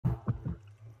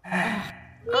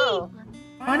Oh.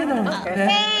 Finding them. Okay.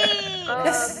 Hey!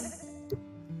 Yes.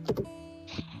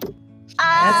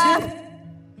 That's it.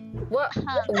 What?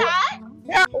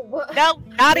 That? What? No,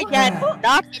 not again.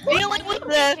 Not dealing with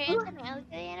this.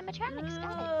 Animatronics.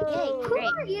 Got it. Yay, Who great.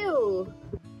 are you?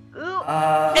 Ooh.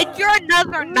 If you're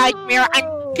another nightmare,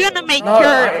 I'm gonna make No,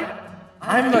 sure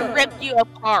I'm to rip you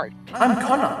apart. I'm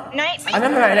Connor. I Nightmare.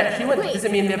 remember that she went to Wait.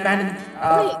 visit me in the abandoned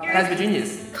Wait, Plasma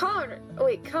Juniors. Connor.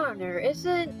 Wait, Connor.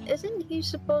 Isn't he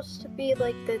supposed to be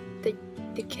like the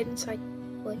kid inside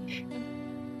Flash?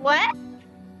 What?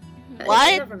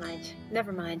 What? Never mind.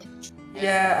 Never mind.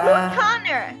 Yeah.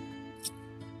 Connor.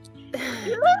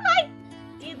 You look like.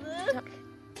 You look.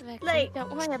 Vexy, Like-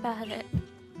 don't worry about it.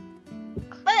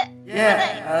 But.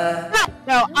 Yeah.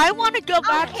 No, I want to go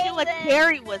back Okay, to what then.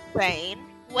 Terry was saying.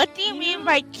 What do you mean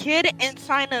by kid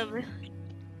inside of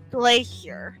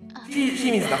glacier?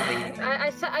 She means nothing.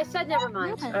 I said never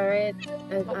mind. All right.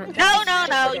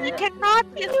 No. You cannot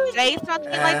just say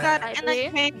something like that and I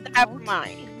then change the never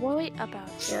mind. Worry about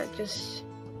it. Yeah, just.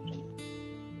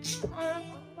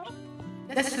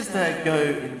 Let's just go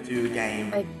into a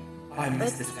game. I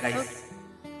miss this place.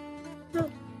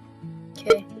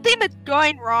 Okay. Something that's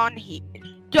going on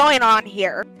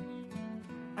here.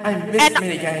 I miss And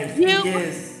mini games you- for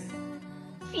years.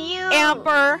 Phew.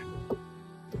 Amber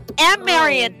and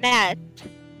Marionette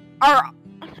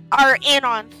are in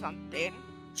on something.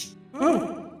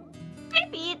 Ooh.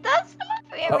 Maybe that's not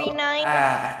very nice.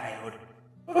 I failed.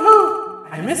 Woohoo!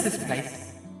 I miss this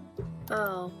place.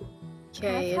 Oh.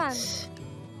 Okay. Have It's.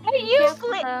 Are you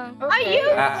Careful, Are Okay. you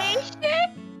Ah. glacier?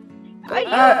 Are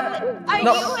you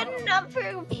no. another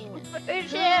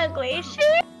version of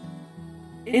glacier?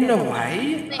 In a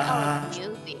way, They are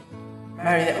goofy.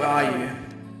 Marionette, where are you?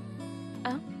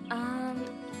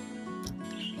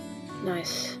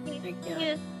 Nice. You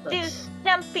Yeah. do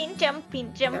jumping.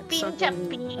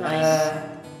 something nice.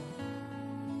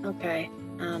 Okay.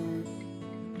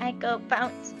 I go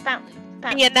bounce.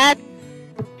 Marionette,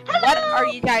 what are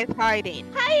you guys hiding?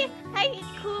 Hi,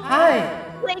 cool. Hi.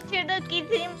 Glacier looking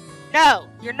thing. No,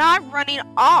 you're not running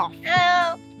off.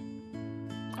 Oh,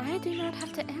 I do not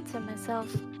have to answer myself.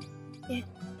 Hey,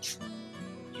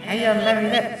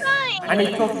 Marionette. fine. I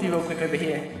need to talk to you real quick over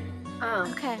here. Oh.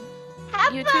 Okay,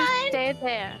 Have you two fun. stay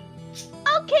there.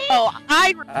 Okay. Oh,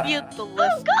 I refuse the Oh,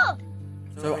 list. go.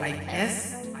 So I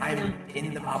guess I'm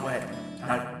in the part where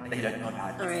they don't know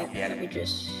about All right. stuff yet. Let me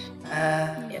just.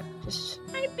 Yeah, Just.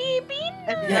 My baby.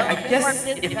 I guess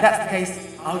if that's the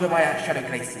case, I'll go buy a Shadow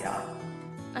Glacier.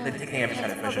 The taking a Shadow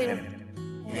that's version of probably-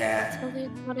 him. Yeah. That's probably a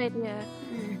good idea.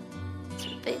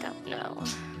 They don't know.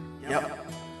 Yep.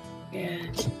 Yeah.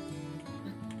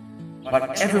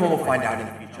 But everyone will find out in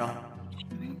the future.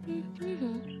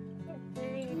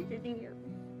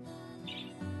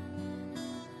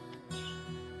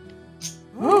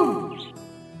 Woo!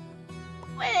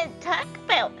 What did it talk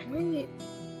about?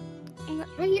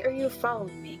 Why are you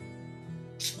following me?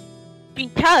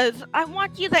 Because I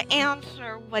want you to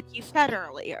answer what you said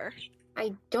earlier.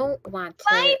 I don't want to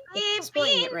My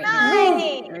explain it baby right now.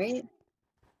 nice. Right?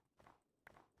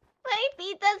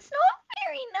 Maybe that's not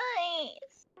very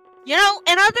nice. You know,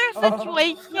 in other Oh.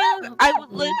 situations, I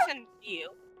would listen to you.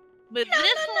 But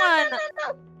this one,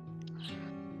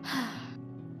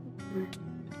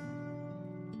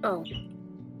 Oh. Okay.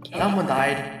 Someone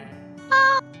died.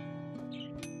 Ow!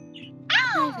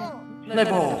 No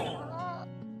ball.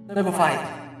 No ball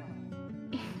fight.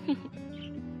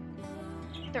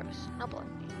 There was snowball.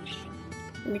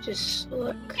 Let me just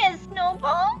look. Yes,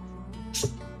 snowball.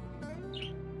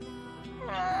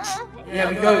 Yeah,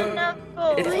 we go.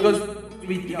 Knuckles. It's because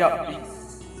we dig up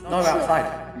snow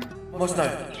outside. More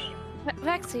snow.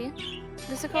 Vexy,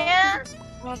 this is called. Yeah,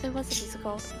 Well, there was a piece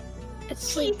called.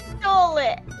 It's he like. stole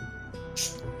it.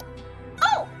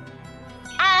 Oh!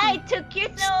 I took your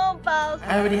snowballs.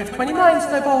 I already have 29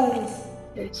 snowballs.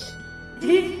 It's.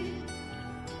 Yee.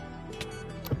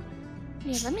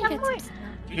 Yeah, let me Come get on. some stuff.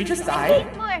 You just I died.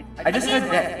 need more. I just heard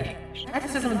that. I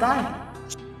just heard someone died.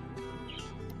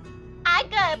 I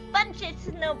got a bunch of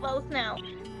snowballs now.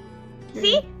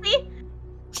 See? See?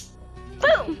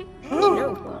 Boom!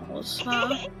 Snowballs,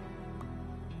 huh?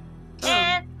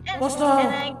 and What's that?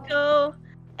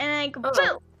 and I go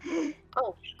Oh. boom!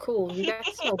 Oh, cool. You got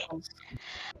snowballs.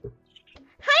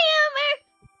 Hi,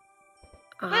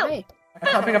 Hi. I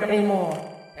can't pick up any more.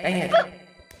 Dang it. Elmer!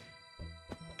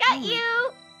 Got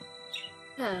you!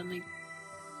 Oh my.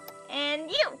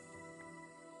 And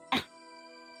you!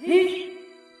 Yee.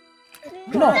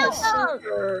 No. Snowball!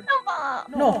 Super. Snowball!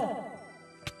 No.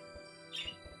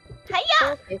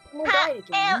 Hiya! Okay, someone died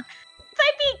again.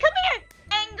 Vipey, come here!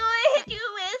 I'm gonna hit you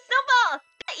with a snowball!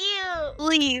 Got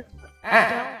Please,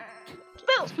 Ah.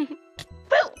 Boo! Boo!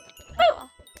 Oh.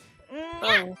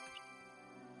 Mwah.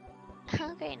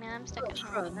 Okay, now I'm stuck in Oh,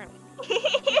 her fun. room.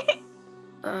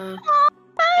 Uh, Now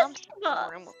I'm stuck in Basketball.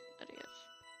 her room with videos.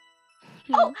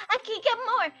 Oh, I can get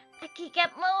more! I can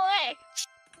get more!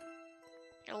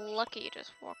 You're lucky you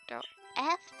just walked out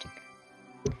after.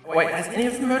 Wait, has any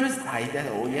of the murders died at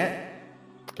all yet?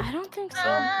 I don't think so.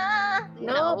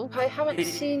 no, I haven't It-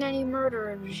 seen any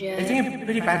murderers They're yet. doing a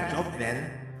pretty bad job then.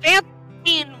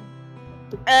 Phantom.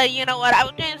 You know what? I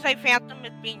was gonna say Phantom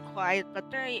is being quiet,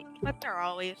 but they're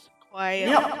always quiet.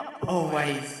 Yep,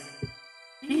 always.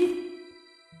 Yeah,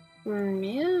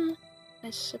 I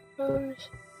suppose.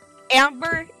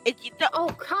 Amber, if you don't. Oh,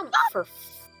 come for.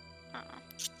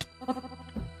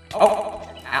 Oh,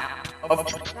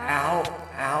 ow,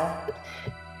 ow.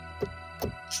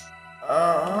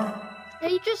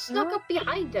 Hey, you just snuck up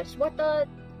behind us. What the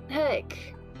heck?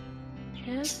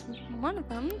 Here's one of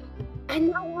them. And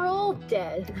now we're all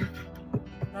dead.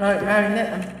 No,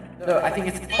 Marionette, no, I think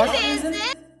it's Posh reason.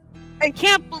 I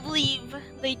can't believe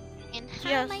they. And how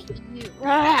Yes. might you?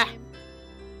 Ah.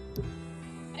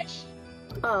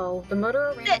 Oh, the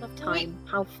murderer ran out of time.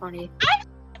 How funny.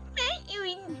 Met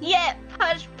you yet,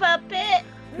 Posh Puppet!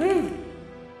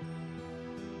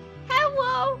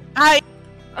 Hello!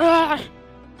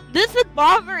 This is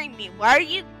bothering me. Why are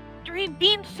you three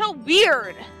being so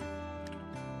weird?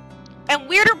 And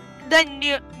weirder than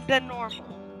normal.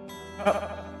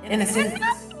 Innocent.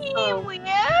 Oh. Weird?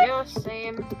 Yeah,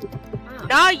 same. Wow,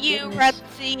 Not you, goodness. Red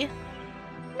Sea.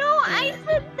 No, I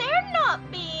said they're not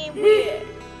being weird.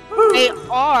 They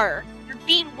are. You're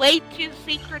being way too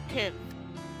secretive.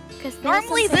 Because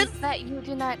Normally things this- that you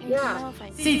do not need Yeah. to know if I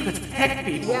Secrets protect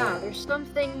people. Yeah, there's some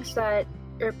things that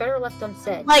are better left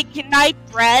unsaid. Like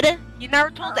Nightbread, you never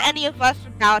told any of us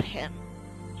about him.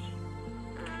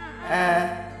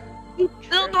 You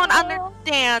still don't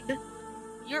understand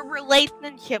your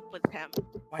relationship with him.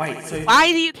 Wait, so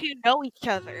Why do you two know each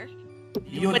other?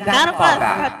 you're But none that of far us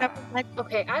back? have never met.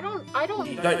 Okay, I don't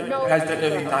You don't, know. you guys don't know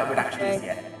who Nightwood actually is Okay.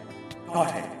 yet.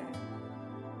 Got it.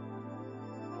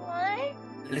 What?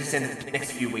 Listen, in the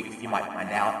next few weeks you might find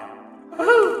out.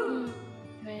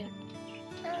 Right.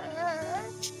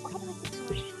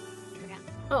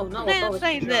 Oh no, I'm it's gonna always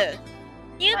say been this.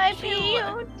 You Why two,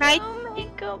 you Night. do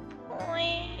make a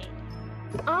point?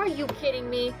 drunk. Are you kidding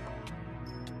me?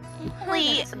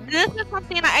 Please, this is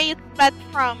something I expect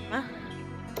from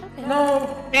Okay.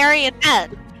 No.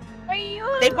 Marionette. Are you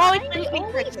They've always lying? They been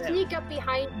always secretive. sneak up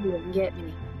behind you and get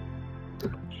me.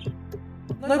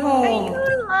 No Are ball.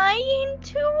 you lying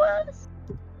to us?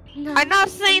 No, I'm not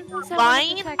just saying things they're I wanna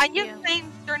lying. protect I'm just you.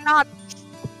 saying they're not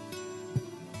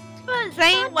But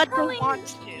saying not what they telling- want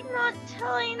to. Not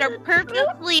telling They're the truth.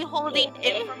 purposely holding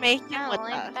information I with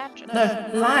don't like us.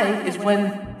 that. No, lying is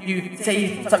when you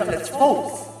say something that's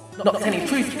false. Not telling the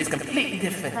truth is completely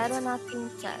different. That are not being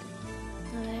said.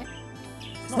 Alright.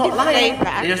 It's not Say lying.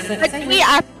 that. They're just But do saying we it.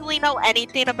 actually know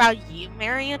anything about you,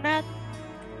 Marionette?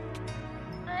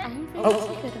 I'm very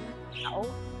Oh. secretive. No.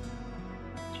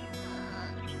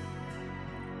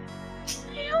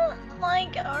 I don't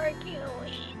like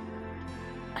arguing.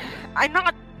 I'm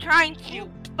not trying to, I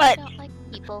but don't like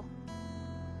people.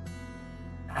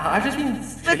 I've just been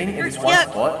chilling in this one Yeah.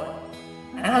 spot.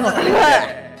 And I'm not dead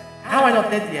yet. How am I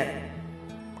not dead yet?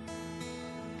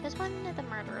 Because one of the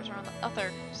murderers are on the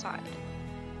other side.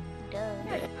 Duh.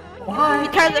 Why?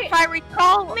 because if I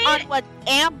recall Man. on what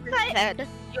Amber said,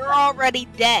 you're already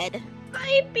dead.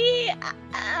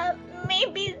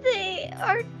 Maybe they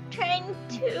are trying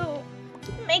to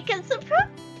make a surprise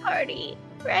party,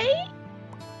 right?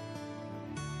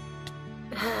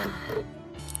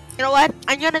 You know what?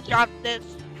 I'm gonna drop this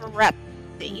for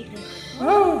Repsy.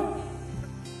 Oh.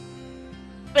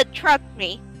 But trust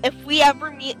me, if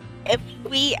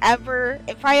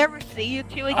I ever see you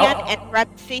two again Oh. and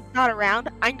Repsy's not around,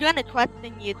 I'm gonna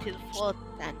question you to the full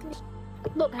extent.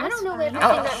 Look, I don't know That's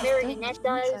everything fine. that Marionette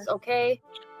does, okay?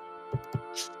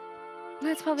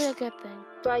 That's probably a good thing.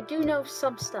 But I do know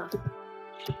some stuff.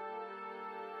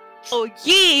 Oh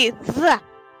jeez!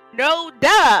 No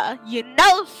duh! You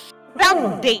know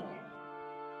something!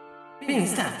 Being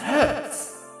stabbed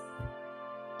hurts.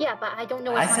 Yeah, but I don't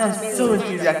know I as much sound as so Marionette,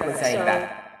 enthusiastic when saying so-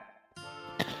 that.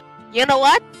 You know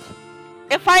what?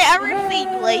 If I ever see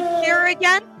Glacier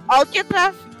again, I'll just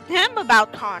ask him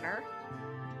about Connor.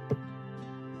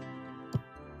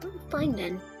 Fine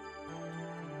then.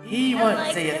 He I won't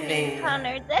like say a the name thing.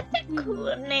 Connor. That's a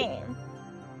cool name.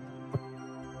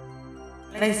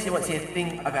 Lacey won't say a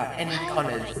thing about any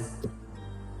Connors.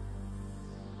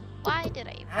 Why did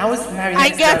I even? How is I Marionette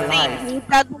still guess alive? he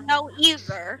doesn't know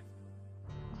either.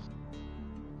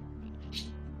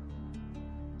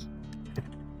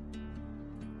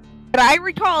 But I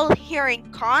recall hearing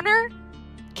Connor,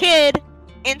 Kid,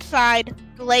 inside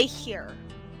Glacier.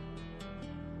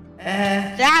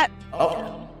 That.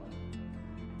 Oh.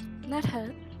 That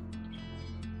hurt.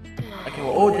 Okay, we're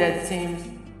all dead, it seems.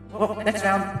 Oh, next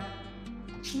round.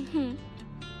 Mm-hmm.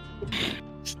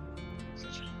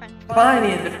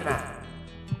 Finally in the map.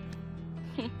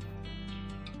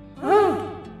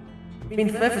 Oh. Been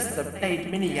forever since I've played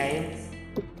mini games.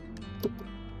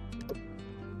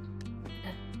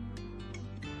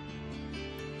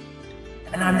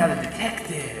 And I'm now the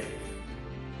detective.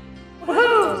 Oh,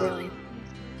 Woohoo! really?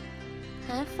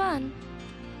 Have fun.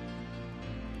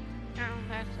 Oh,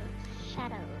 that's a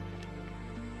shadow.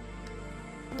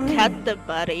 Detective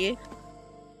buddy.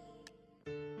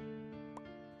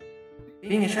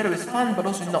 Being a shadow is fun, but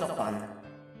also not fun.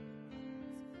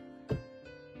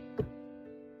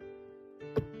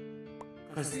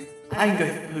 Because I can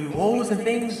go through walls and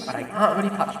things, but I can't really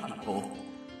touch people.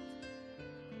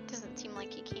 Doesn't seem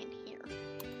like you can't hear.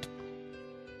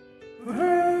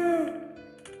 Woohoo!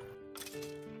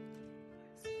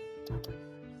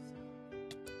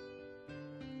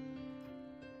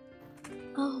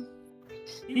 Oh.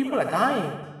 People are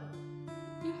dying.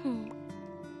 Mm-hmm.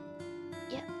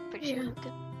 Yeah, pretty sure you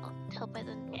could tell by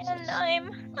the noises. And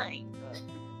I'm hiding.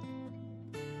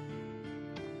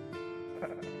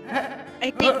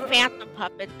 I think Phantom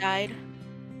Puppet died.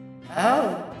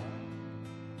 Oh.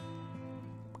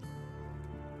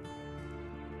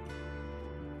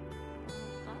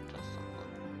 Not just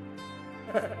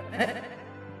someone.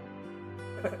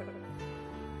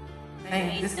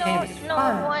 Dang, I this game is don't know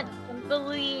fun. what to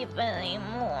believe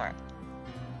anymore.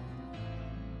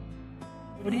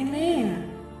 What do you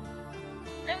mean?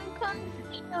 I'm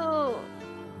confused.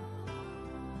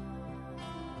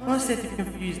 What's there to be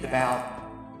confused about?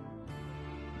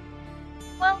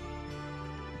 Well,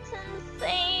 it's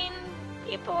insane.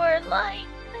 People are lying.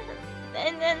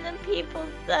 And then the people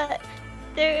that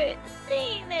they're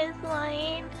saying is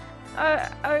lying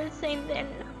are saying they're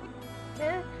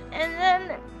not. And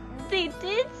then they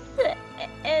did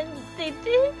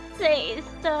say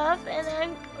stuff, and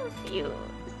I'm confused.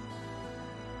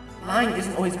 Lying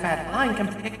isn't always bad. Lying can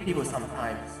protect people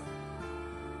sometimes.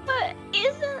 But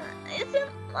isn't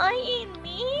lying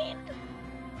mean?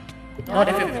 Not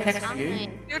if it No, protects it's you.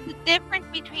 fine. There's a difference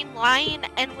between lying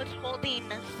and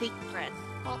withholding a secret.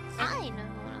 Well, I know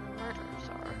who one of the murderers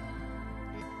are.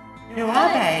 Who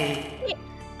are they?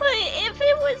 But if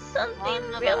it was something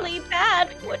One of really us. bad,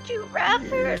 would you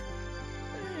rather Look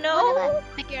know? at that.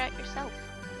 Figure it out yourself.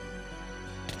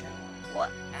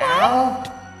 What? Ow!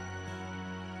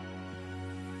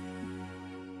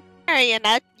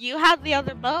 Marionette, you have the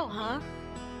other bow, huh?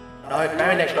 No,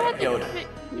 Marinette got killed.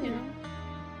 You know,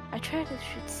 I tried to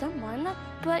shoot someone,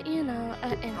 but you know,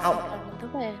 an insect Ow. got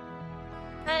in the way.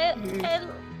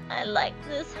 I like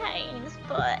this hiding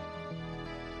spot.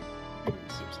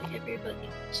 Seems like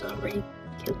everybody's already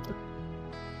killed them.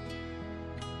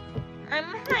 I'm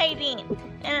hiding,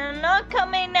 and I'm not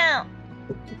coming out.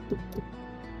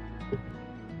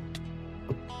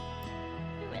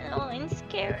 Even though I'm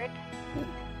scared.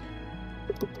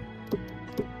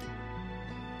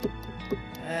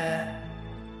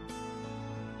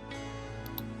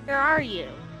 Where are you?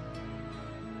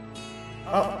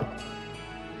 Oh.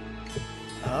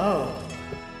 Oh.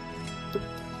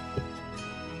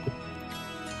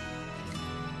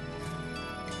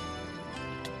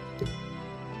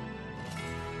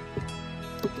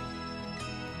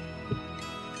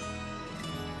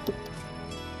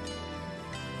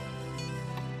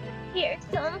 Hear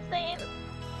something?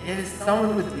 There's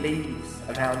someone with leaves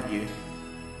around you.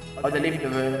 Oh, they're leaving the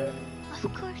room.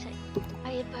 Of course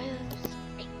I advise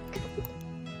snake.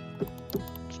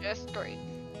 Just 3.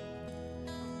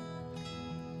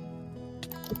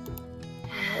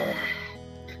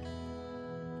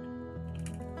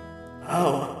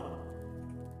 Oh.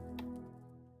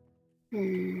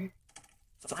 Hmm.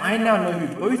 So I now know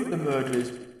who both the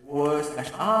murderers were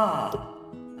slash are.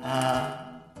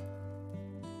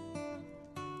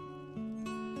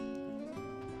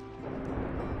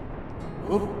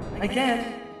 Oop,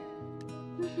 again.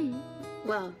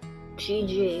 Well,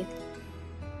 GG.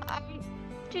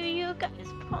 Do you guys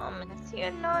promise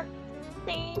you're not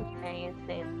saying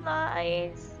anything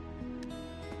lies?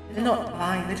 They're not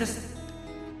lying, they're just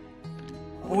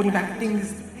holding back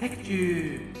things to protect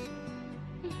you.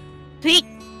 See,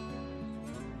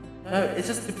 No, it's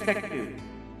just to protect you.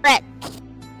 Brett.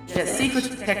 Yeah, secrets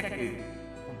protect you.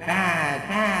 From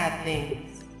bad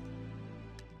things.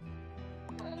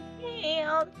 Okay,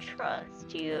 I'll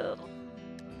trust you.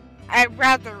 I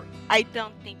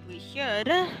don't think we should,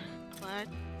 but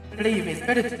Believe me, it's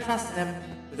better to trust them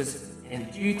Because in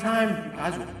due time, you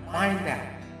guys will find out.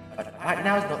 But right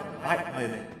now is not the right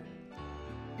moment.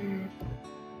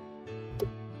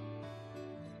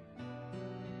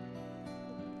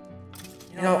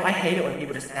 You know, I hate it when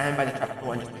people just stand by the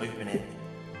trapdoor and just open it.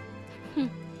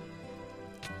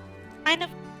 Kind of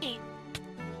me.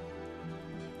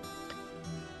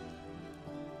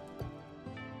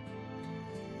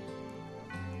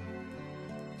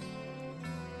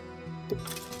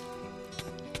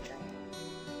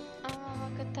 Oh,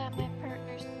 look at that, my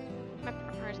partner's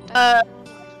dead.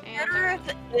 Murderers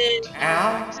is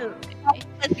Ow!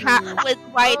 with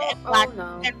white and black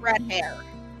no. and red hair.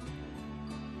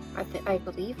 I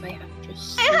believe I have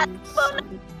just I have seen fun.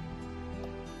 some.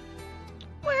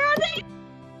 Where are they?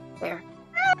 There.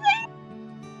 Where are they?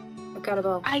 I got a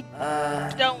bow. I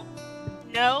don't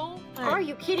know. but- Are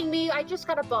you kidding me? I just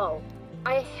got a bow.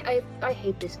 I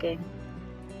hate this game.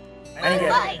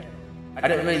 I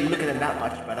didn't really look at them that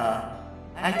much, but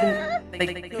I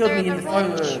think they killed They're me in the the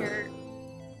phone red room. shirt.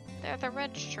 They're the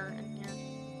red shirt in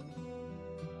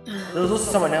here. There was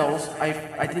also someone else.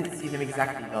 I didn't see them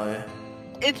exactly though.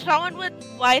 It's someone with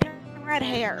white and red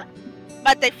hair,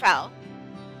 but they fell.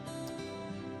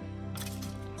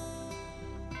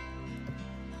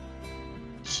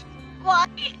 Why?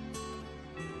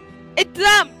 It's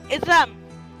them! It's them!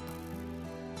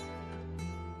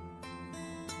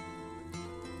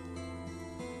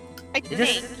 I It think.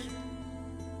 just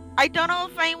I don't know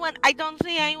if anyone. I don't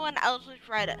see anyone else with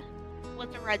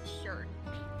a red shirt.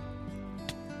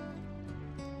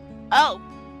 Oh,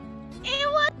 It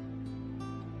was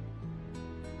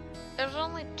There's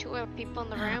only 2 other people in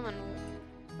the room and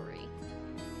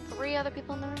 3 other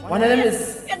people in the room. one of them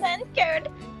is and then scared.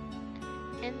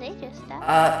 And they just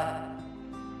died.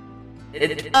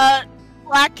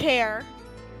 black hair.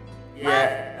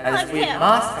 yeah, has Fuck weird him.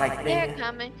 mask like They're thing.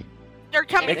 coming. They're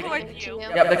coming Make- towards you.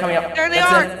 Yep, they're coming up. There they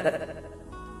That's are. them.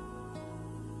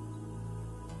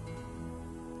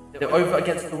 They're over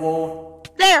against the wall.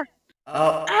 There.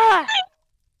 Oh, Ah.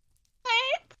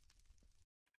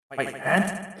 wait,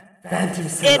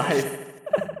 Phantom's still It's- alive.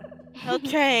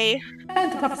 Okay.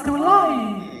 Phantom's still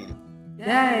alive.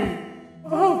 Yay!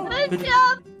 Oh, Good good.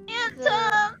 job,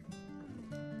 handsome.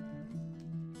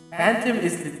 Phantom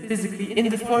is physically in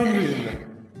the phone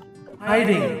room,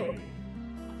 hiding.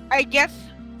 I guess,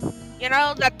 you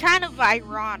know, that's kind of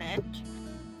ironic.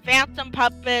 Phantom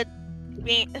Puppet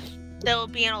still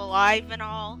being alive and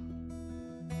all.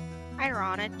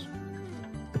 Ironic.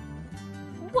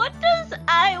 What does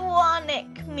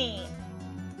ironic mean?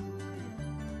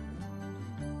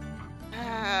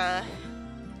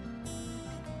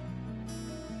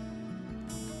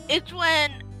 It's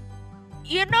when,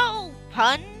 you know,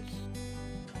 puns?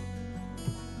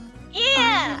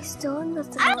 Yeah, Still in the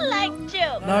I like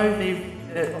jokes. No,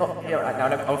 they're not here right now.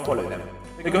 No, I'll follow them.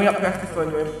 They're going up past the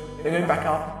phone room. They're going back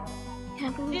up.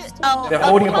 Oh, They're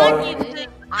holding a pun ball. uses a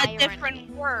Irony. different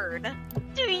word.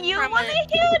 Do you From want to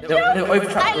it. hear a They're joke? over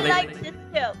trap I door. like this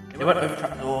joke. They went over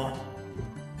trap door.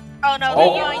 Oh no, Oh. Do you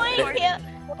they're want going to hear?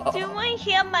 Do you want to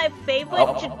hear my favorite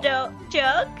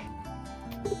joke?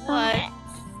 what?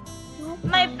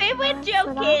 My favorite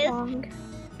joke is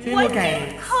Two more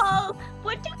games.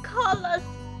 what do you call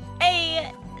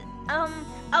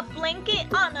a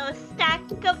blanket on a stack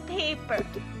of paper?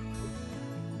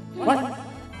 What?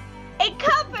 A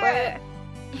cover.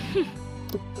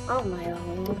 Oh my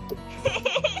lord.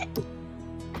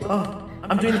 Oh,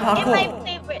 I'm doing the It's my parkour.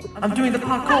 favorite. I'm doing the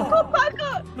parkour.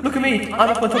 Parkour. Look at me. I'm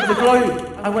up on top of the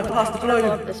globe. I went past the I love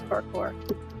globe. this parkour.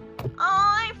 Oh,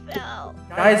 I fell.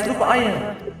 Guys, look what I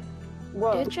am.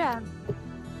 Whoa. Good job.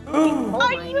 Ooh.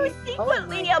 Are you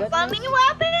secretly a bunny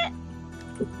rabbit?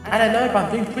 I don't know, but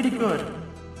I'm doing pretty good.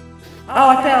 Oh,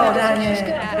 I fell down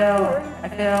here. I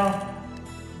fell.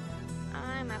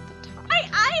 I'm at the top.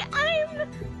 I'm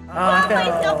Oh, I by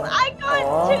myself. fell. I got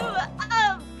Aw. to a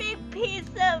big piece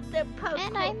of the puzzle.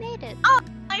 And I made it.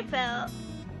 I fell.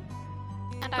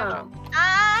 And I Oh. jumped.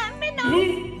 I'm in a...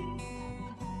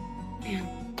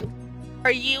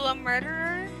 Are you a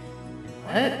murderer?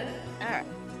 What?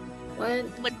 What?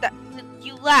 With the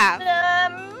you laugh.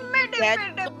 Murder.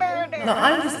 No,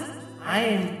 I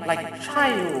am like a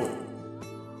child.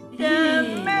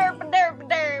 Yee. Murder.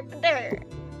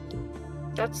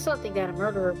 That's something that a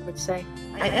murderer would say.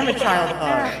 I am a child,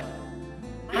 Posh.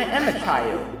 I am a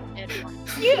child.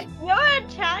 You're a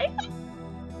child?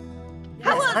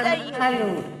 How Yes, old I'm are a you?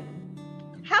 child.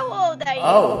 How old are you?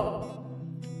 Oh.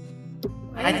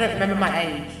 I don't remember my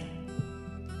age.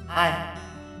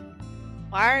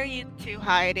 Why are you two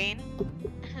hiding?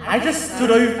 I just stood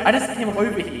over. I just came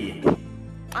over here.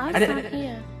 I'm I didn't- not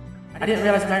here. I didn't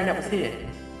realize Marinette was here.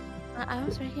 I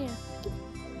was right here.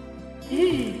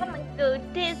 I'm gonna go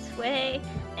this way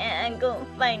and I'm gonna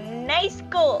find nice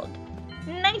gold.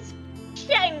 Nice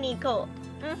shiny gold.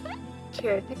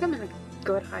 Okay, I think I'm in a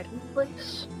good hiding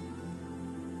place.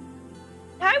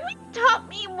 Tywin taught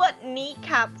me what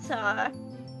kneecaps are.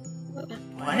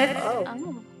 What?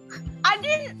 Oh. I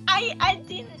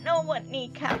didn't know what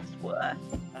kneecaps were.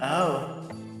 Oh.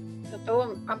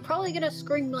 Oh, I'm probably gonna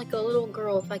scream like a little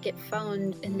girl if I get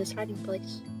found in this hiding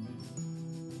place.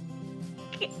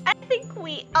 I think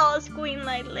we all scream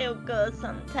like little girls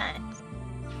sometimes.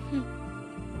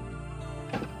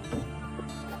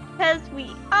 Because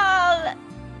we all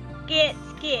get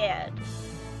scared.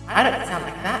 I don't sound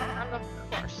like that. And of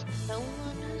course, no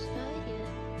one has died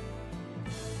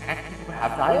yet. Actually, people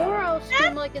have died. Or I'll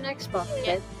scream like an Xbox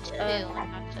kid. Two,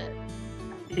 and that's it.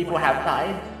 People have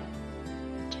died.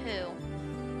 2.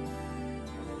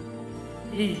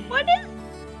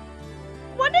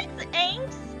 What is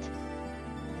angst?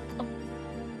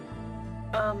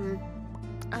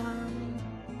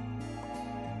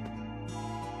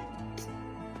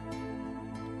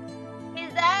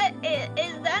 Is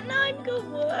that not a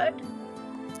good word?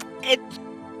 It's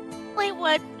only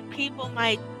what people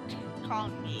might call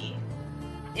me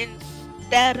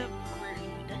instead of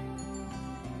rude.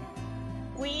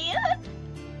 Weird?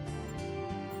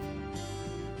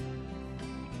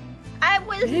 I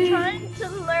was trying to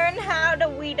learn how to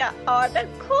read an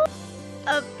article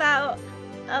about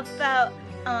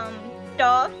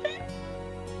dolphins,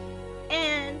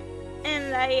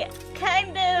 and I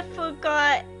kind of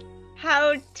forgot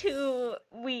how to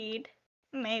read,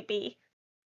 maybe.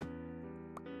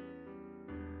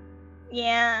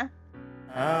 Yeah.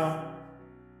 Oh.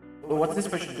 Well, what's this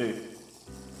fish do?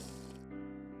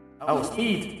 Oh,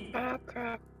 speed.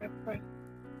 Crap.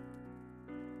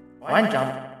 Wine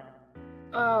jump.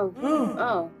 Oh. Ooh.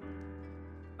 Oh.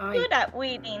 Good at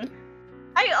reading.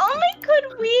 I only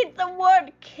could read the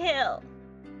word kill.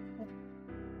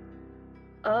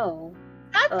 Oh.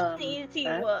 That's an easy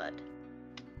that- word.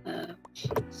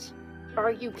 Jeez.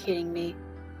 Are you kidding me?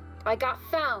 I got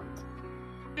found.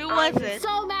 Who was I'm it?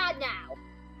 so mad now.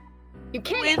 You Who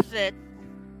kidding? is it?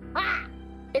 Ah!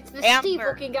 It's the Amber.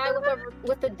 Steve-looking guy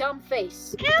with the dumb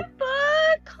face.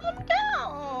 Amber, calm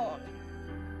down.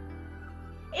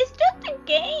 It's just a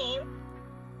game.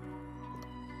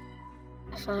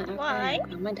 Fine, okay, Why?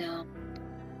 calm me down.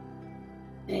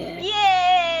 Yeah.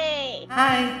 Yay!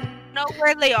 Hi. Know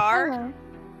where they are? Hello.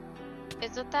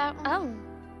 Is it that one?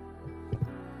 Oh.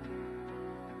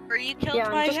 Were you killed Yeah,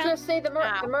 by I'm just him? gonna say the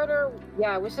Ow. murder.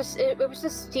 Yeah, it was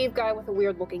just Steve guy with a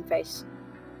weird looking face.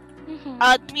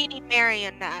 Meaning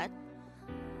Marionette.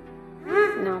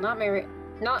 No, not Mary.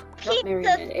 Not Keep Marion.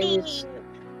 the It was Steve.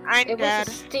 I'm it dead.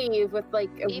 was a Steve with like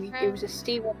Steve it was a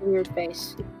Steve with a weird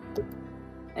face.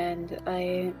 And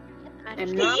I am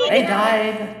Steve? not. They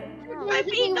died. My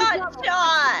feet got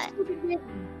shot.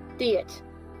 Idiot.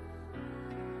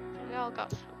 We all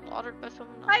got slaughtered by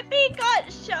someone else. My feet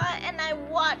got shot and I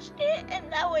watched it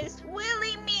and that was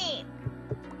really mean.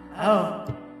 Oh.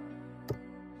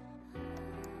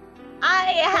 I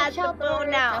had the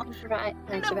bone out.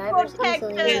 And The survivors protector.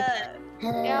 easily.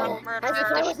 Yeah, As if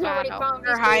I wasn't already shadow. found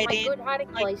You're this was my hiding. good hiding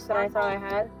place that I thought I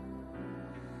had.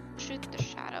 Shoot the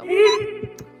shadow.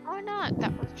 Why not?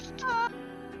 That was just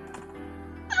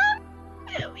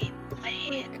Really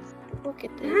please. Look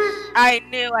at this. I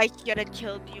knew I should have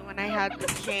killed you when I had the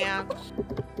chance.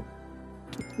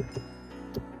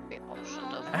 we all should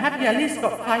have. I have at least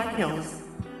got 5 kills.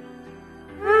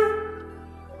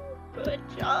 Good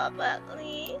job at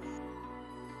least.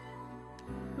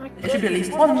 My There should be at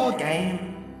least one more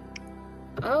game.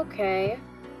 Okay.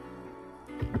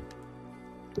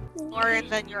 Or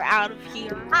then you're out of here.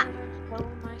 So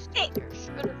nice to Hey, hear.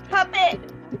 Should've just puppet. made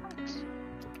it once.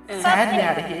 Sadly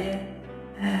out of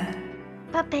here.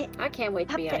 Puppet. I can't wait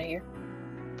to be out of here.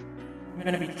 We're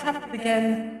gonna be trapped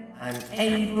again. I'm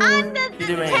able I'm the to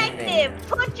do anything. detective.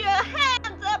 Put your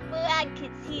hands up where I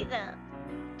can see them.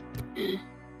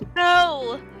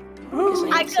 No!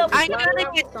 Ooh. I go- I'm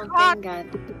gonna get Something caught got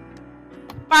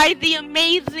by the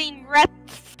amazing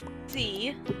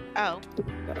Retsy. Oh.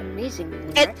 amazing.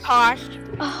 It's Posh.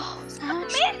 Oh, that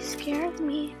actually scared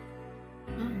me.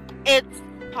 It's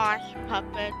Posh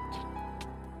Puppet.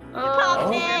 Oh,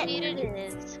 Puppet. Indeed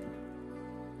it is.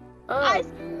 oh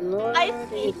Lord, I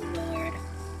see. Lord.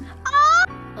 Oh,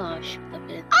 Gosh,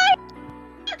 puppet. I-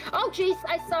 Oh, jeez,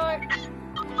 I saw her.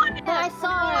 I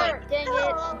saw her. Dang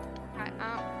it.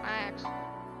 I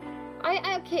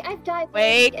actually. Okay, I've died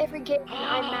Wait. every game. And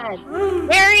I'm mad.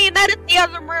 Mary, that is the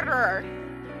other murderer.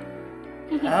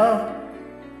 Oh.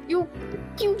 You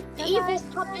evil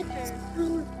puppet.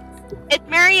 It's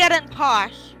Marietta and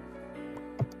Posh.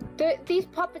 These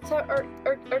puppets are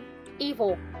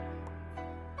evil.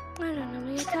 I don't know what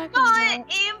you're talking Not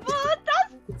about. evil.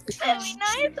 That's very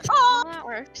nice. Well, Oh, that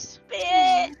works.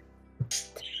 bit.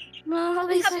 Well, at At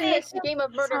least least in this game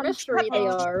of murder Some mystery they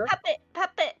are.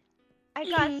 Puppet. I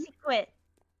got Mhm. secret.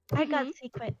 I got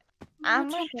secret.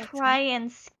 I'ma secret? try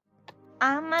and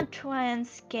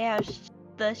scare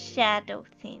the shadow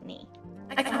thingy.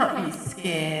 I can't be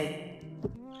scared.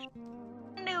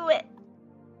 Knew it.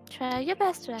 try your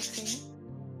best, Rexy.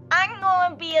 I'm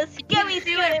gonna be a scary do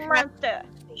scary it, monster.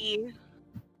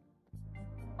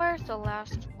 Where's the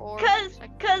last four? Cause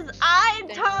I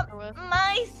Thing taught over with.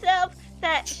 myself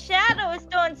that shadows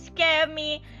don't scare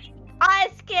me. I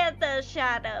scare the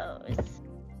shadows.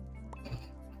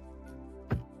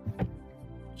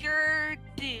 You're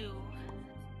due.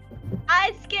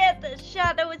 I scared the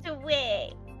shadows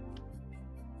away.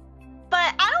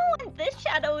 But I don't want this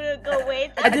shadow to go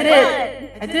away. I That's did fun.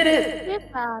 it! I did it! Good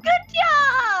job. Good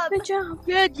job! Good job.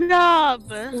 Good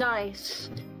job. Nice.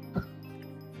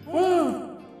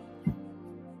 Woo!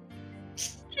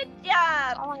 Good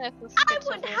job! All I have to I skip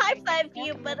would over high is five the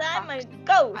you, back but of I'm the a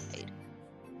box. ghost.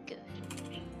 Good.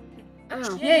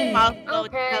 Oh. Yay!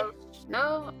 Okay.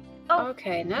 No. Oh.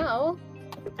 Okay, now.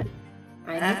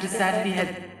 I have need to to sadly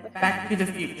head back to the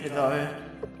future though.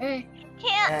 Okay.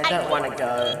 Can't. I don't want to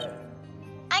go.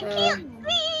 I can't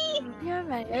see. You're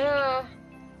right. Yeah.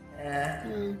 Yeah.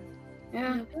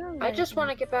 Yeah. You're I right. just want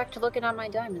to get back to looking at my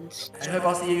diamonds. I hope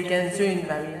I'll see you again soon,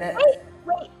 Marinette.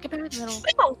 Wait. Get back in the middle.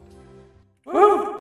 Oh. Woo!